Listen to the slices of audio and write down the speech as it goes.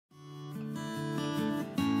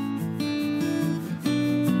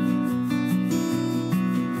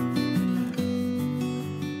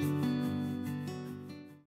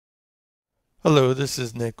Hello, this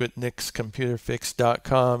is Nick with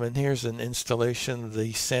nickscomputerfix.com, and here's an installation of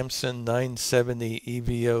the Samsung 970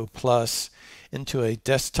 EVO Plus into a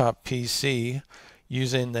desktop PC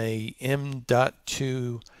using a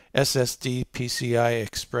M.2 SSD PCI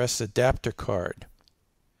Express adapter card.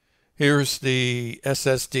 Here's the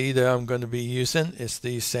SSD that I'm going to be using. It's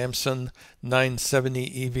the Samsung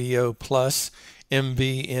 970 EVO Plus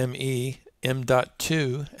MVMe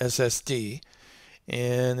M.2 SSD.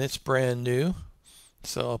 And it's brand new,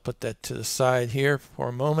 so I'll put that to the side here for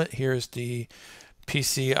a moment. Here's the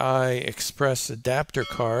PCI Express adapter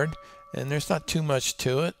card, and there's not too much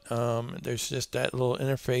to it. There's just that little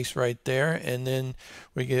interface right there, and then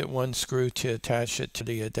we get one screw to attach it to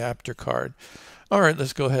the adapter card. Alright,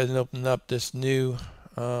 let's go ahead and open up this new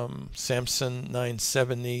Samsung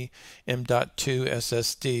 970 M.2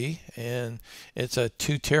 SSD, and it's a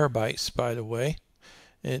 2 terabytes, by the way.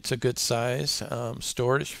 It's a good size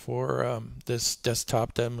storage for this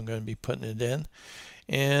desktop that I'm going to be putting it in.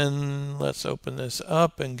 And let's open this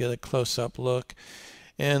up and get a close-up look.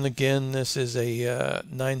 And again, this is a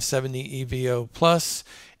 970 EVO Plus,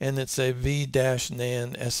 and it's a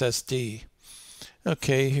V-NAND SSD.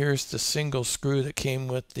 Okay, here's the single screw that came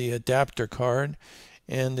with the adapter card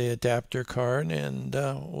and the adapter card, and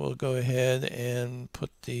we'll go ahead and put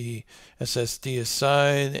the SSD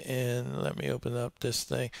aside, and let me open up this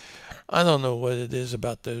thing. I don't know what it is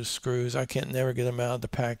about those screws. I can't never get them out of the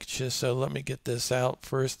packages, so let me get this out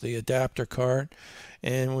first, the adapter card,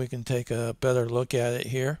 and we can take a better look at it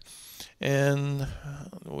here. And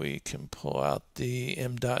we can pull out the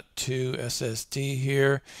M.2 SSD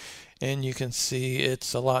here, and you can see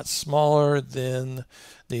it's a lot smaller than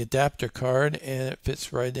the adapter card, and it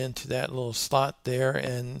fits right into that little slot there.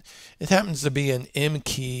 And it happens to be an M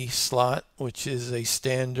key slot, which is a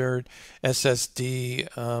standard SSD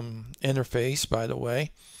interface, by the way.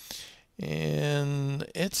 And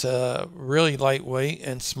it's a really lightweight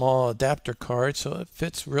and small adapter card, so it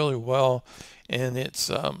fits really well, and it's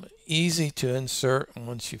easy to insert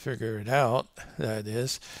once you figure it out, that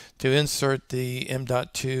is, to insert the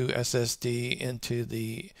M.2 SSD into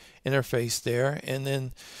the interface there, and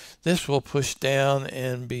then this will push down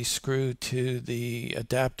and be screwed to the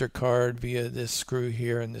adapter card via this screw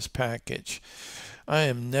here in this package. I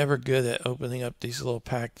am never good at opening up these little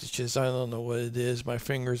packages. I don't know what it is. My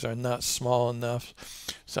fingers are not small enough.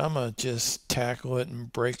 So I'm going to just tackle it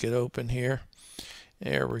and break it open here.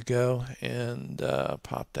 There we go. And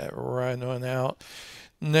pop that right on out.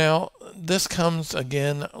 Now, this comes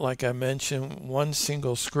again, like I mentioned, one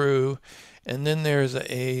single screw. And then there's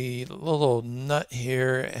a little nut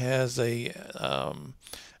here. It has a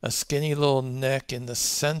skinny little neck in the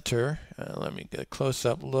center. Let me get a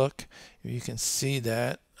close-up look. If you can see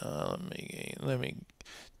that. Let me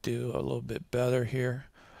do a little bit better here.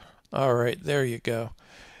 All right, there you go.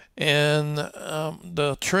 And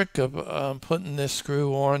the trick of putting this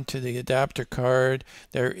screw on to the adapter card,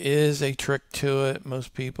 there is a trick to it.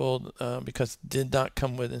 Most people, because it did not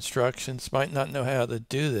come with instructions, might not know how to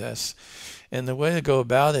do this. And the way to go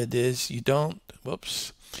about it is you don't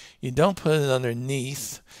put it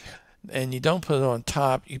underneath, and you don't put it on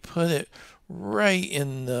top. You put it right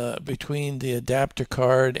in between the adapter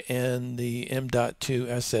card and the M.2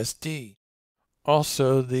 SSD.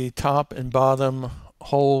 Also, the top and bottom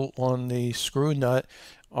hole on the screw nut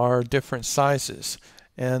are different sizes,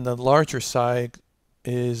 and the larger side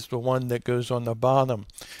is the one that goes on the bottom.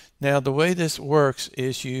 Now, the way this works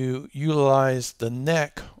is you utilize the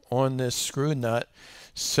neck on this screw nut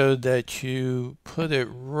so that you put it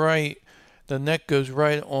right, the neck goes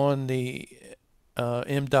right on the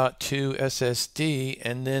M.2 SSD,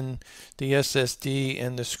 and then the SSD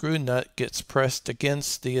and the screw nut gets pressed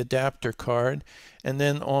against the adapter card, and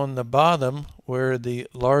then on the bottom where the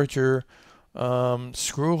larger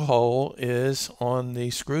screw hole is on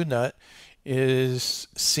the screw nut is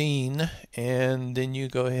seen, and then you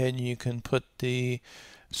go ahead and you can put the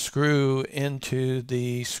screw into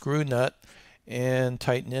the screw nut and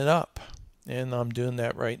tighten it up. And I'm doing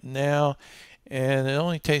that right now, and it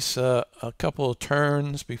only takes a couple of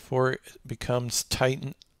turns before it becomes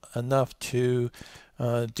tight enough to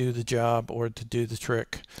do the job or to do the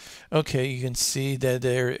trick. Okay, you can see that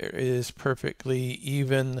there is perfectly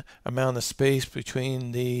even amount of space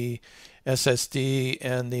between the SSD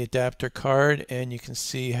and the adapter card, and you can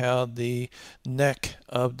see how the neck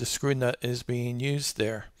of the screw nut is being used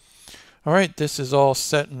there. Alright, this is all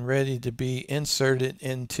set and ready to be inserted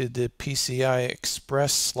into the PCI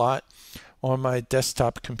Express slot on my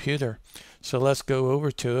desktop computer. So let's go over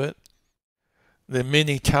to it. The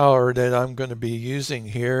mini tower that I'm going to be using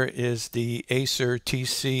here is the Acer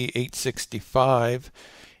TC865.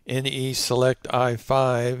 NE Select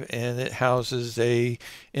i5, and it houses a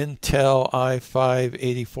Intel i5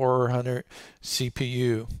 8400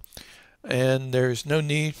 CPU. And there's no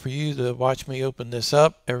need for you to watch me open this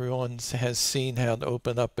up. Everyone has seen how to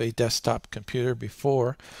open up a desktop computer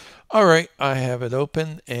before. Alright, I have it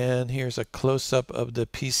open, and here's a close-up of the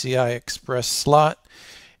PCI Express slot.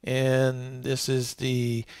 And this is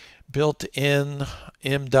the built-in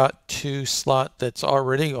M.2 slot that's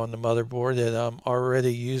already on the motherboard that I'm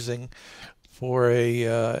already using for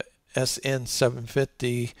a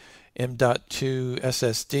SN750 M.2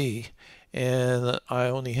 SSD. And I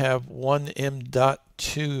only have one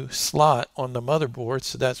M.2 slot on the motherboard,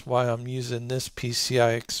 so that's why I'm using this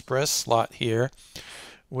PCI Express slot here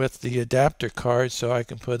with the adapter card, so I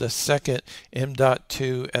can put a second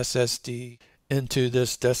M.2 SSD into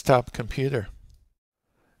this desktop computer.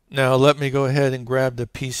 Now let me go ahead and grab the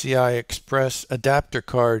PCI Express adapter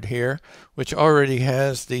card here, which already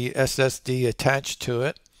has the SSD attached to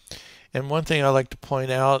it. And one thing I like to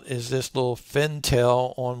point out is this little fin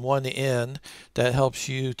tail on one end that helps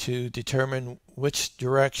you to determine which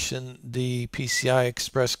direction the PCI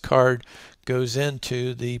Express card goes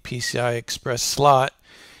into the PCI Express slot.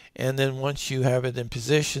 And then once you have it in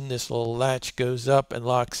position, this little latch goes up and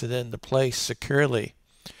locks it into place securely.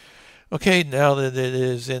 Okay, now that it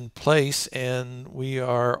is in place and we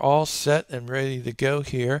are all set and ready to go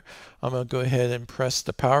here, I'm going to go ahead and press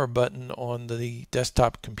the power button on the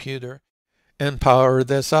desktop computer and power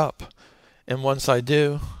this up. And once I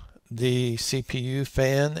do, the CPU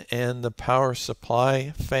fan and the power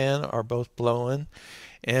supply fan are both blowing,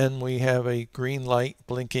 and we have a green light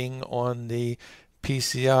blinking on the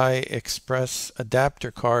PCI Express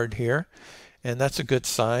adapter card here. And that's a good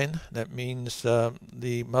sign. That means the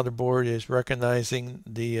motherboard is recognizing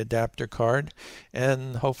the adapter card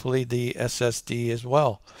and hopefully the SSD as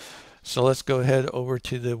well. So let's go ahead over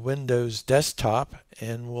to the Windows desktop,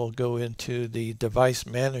 and we'll go into the device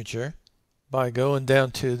manager by going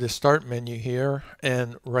down to the start menu here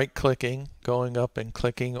and right clicking, going up and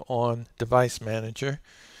clicking on device manager,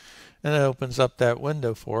 and it opens up that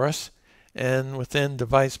window for us. And within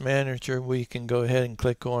Device Manager, we can go ahead and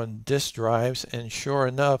click on Disk Drives, and sure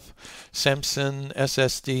enough, Samsung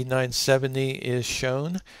SSD 970 is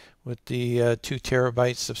shown with the 2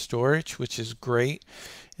 terabytes of storage, which is great.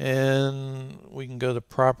 And we can go to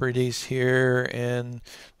Properties here and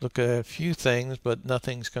look at a few things, but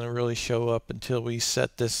nothing's going to really show up until we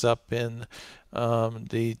set this up in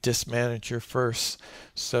the Disk Manager first.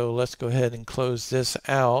 So let's go ahead and close this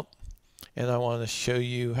out. And I want to show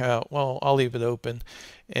you how, well, I'll leave it open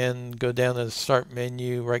and go down to the start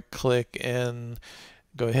menu, right click, and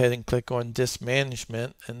go ahead and click on Disk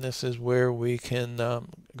Management. And this is where we can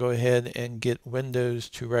go ahead and get Windows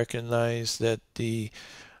to recognize that the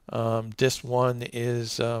disk 1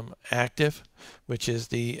 is active, which is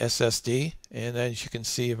the SSD. And as you can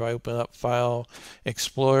see, if I open up File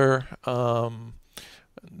Explorer,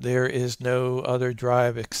 there is no other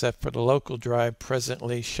drive except for the local drive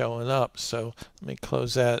presently showing up. So let me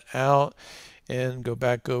close that out and go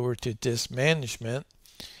back over to Disk Management.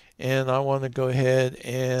 And I want to go ahead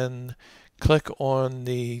and click on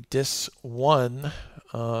the Disk 1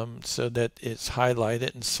 so that it's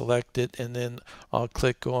highlighted and selected, and then I'll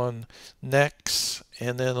click on Next,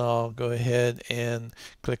 and then I'll go ahead and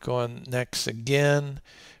click on Next again,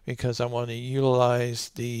 because I want to utilize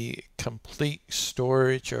the complete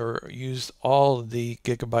storage or use all of the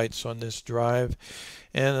gigabytes on this drive,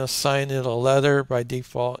 and assign it a letter. By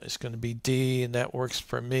default it's going to be D, and that works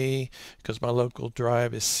for me because my local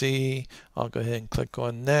drive is C. I'll go ahead and click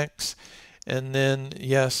on Next, and then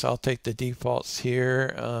yes, I'll take the defaults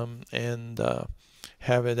here and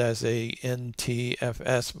have it as a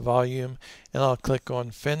NTFS volume, and I'll click on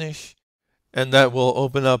Finish. And that will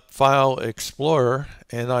open up File Explorer,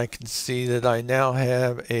 and I can see that I now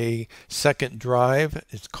have a second drive.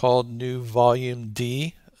 It's called New Volume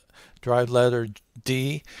D, drive letter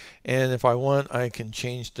D, and if I want, I can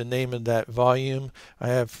change the name of that volume. I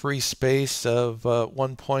have free space of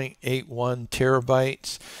 1.81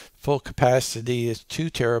 terabytes. Full capacity is 2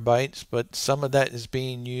 terabytes, but some of that is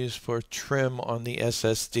being used for trim on the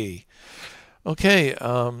SSD. Okay,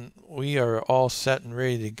 we are all set and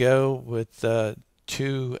ready to go with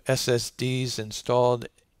 2 SSDs installed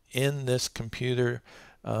in this computer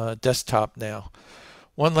desktop now.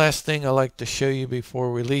 One last thing I'd like to show you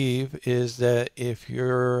before we leave is that if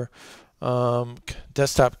your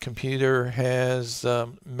desktop computer has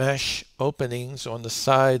mesh openings on the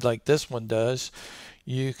side like this one does,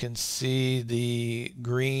 you can see the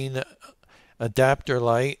green adapter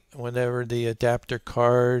light. Whenever the adapter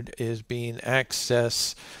card is being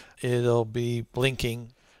accessed, it'll be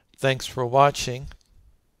blinking Thanks for watching.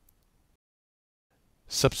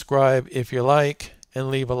 Subscribe if you like,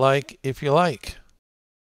 and leave a like if you like.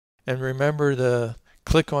 And remember to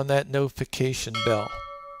click on that notification bell.